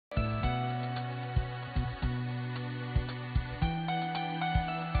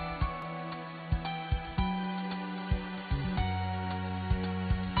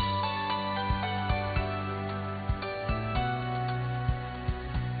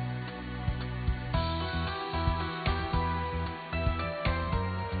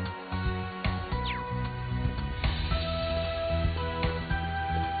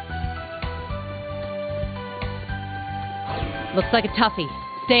Looks like a toughie.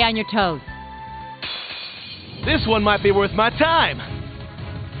 Stay on your toes. This one might be worth my time.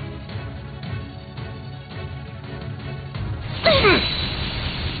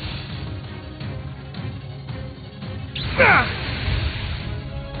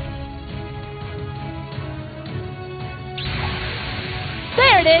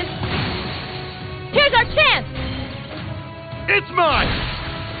 There it is! Here's our chance! It's mine!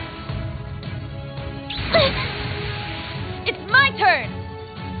 It's my turn!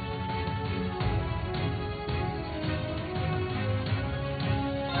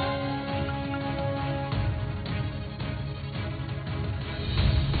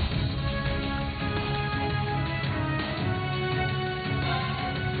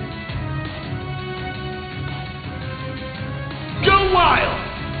 Go wild!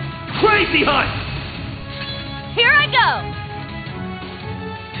 Crazy hunt! Here I go!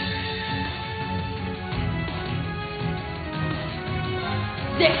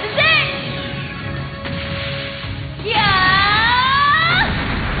 This is it! Yeah!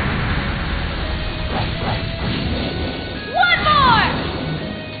 One more!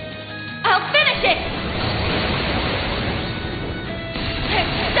 I'll finish it!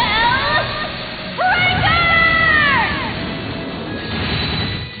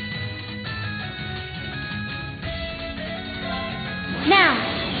 Now,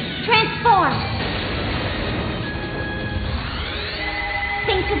 transform!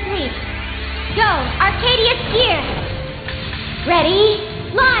 Thing complete. Go, Arcadius gear! Ready,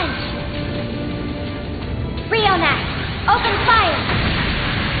 launch! Rionac, open fire!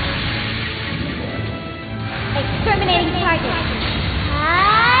 Exterminating target.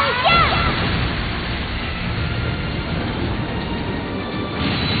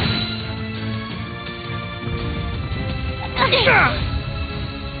 Yeah!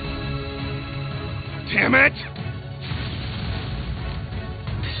 Damn it!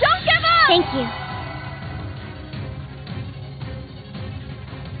 Don't give up! Thank you.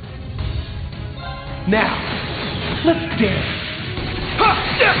 Now, let's dance.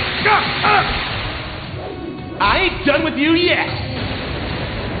 I ain't done with you yet.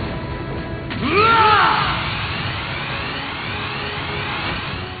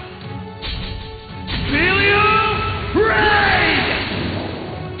 Helium Rain!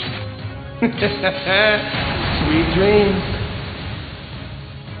 Sweet dreams.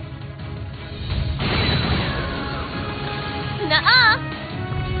 Nuh-uh.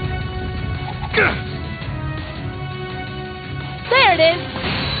 There it is.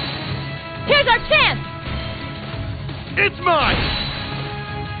 Here's our chance. It's mine.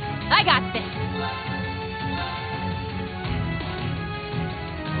 I got this.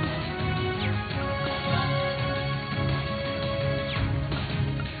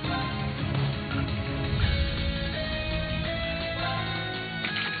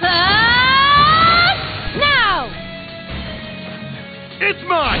 Now! It's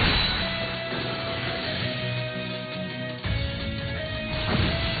mine.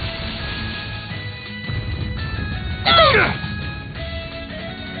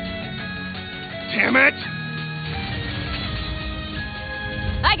 Damn it!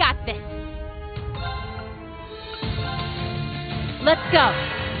 I got this. Let's go.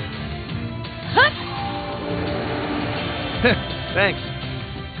 Huh? Thanks.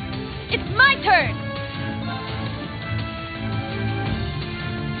 It's my turn.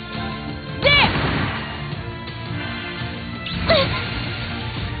 There.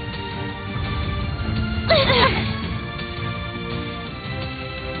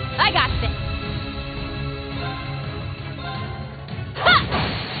 I got this. Ha!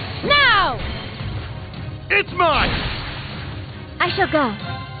 Now! It's mine! I shall go.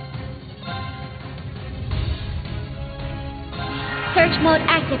 Search mode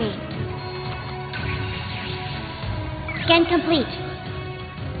activate. Scan complete.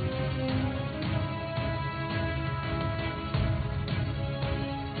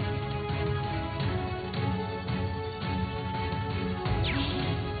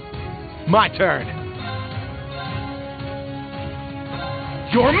 My turn.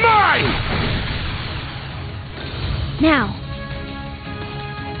 You're mine! Now.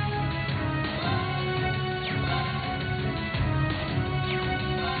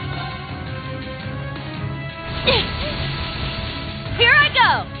 Here I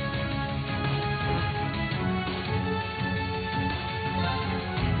go!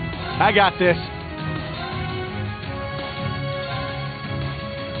 I got this.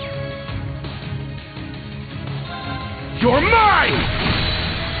 You're mine!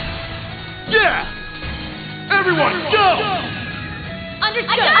 Yeah! Everyone, go!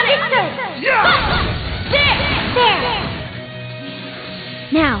 Understood! Understood! Yeah! There!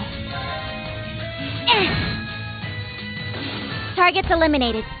 Now. Target's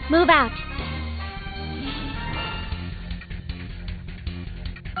eliminated. Move out.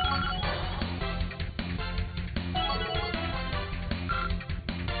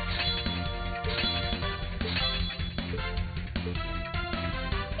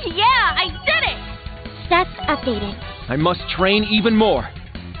 Yeah, I did it! Stats updated. I must train even more.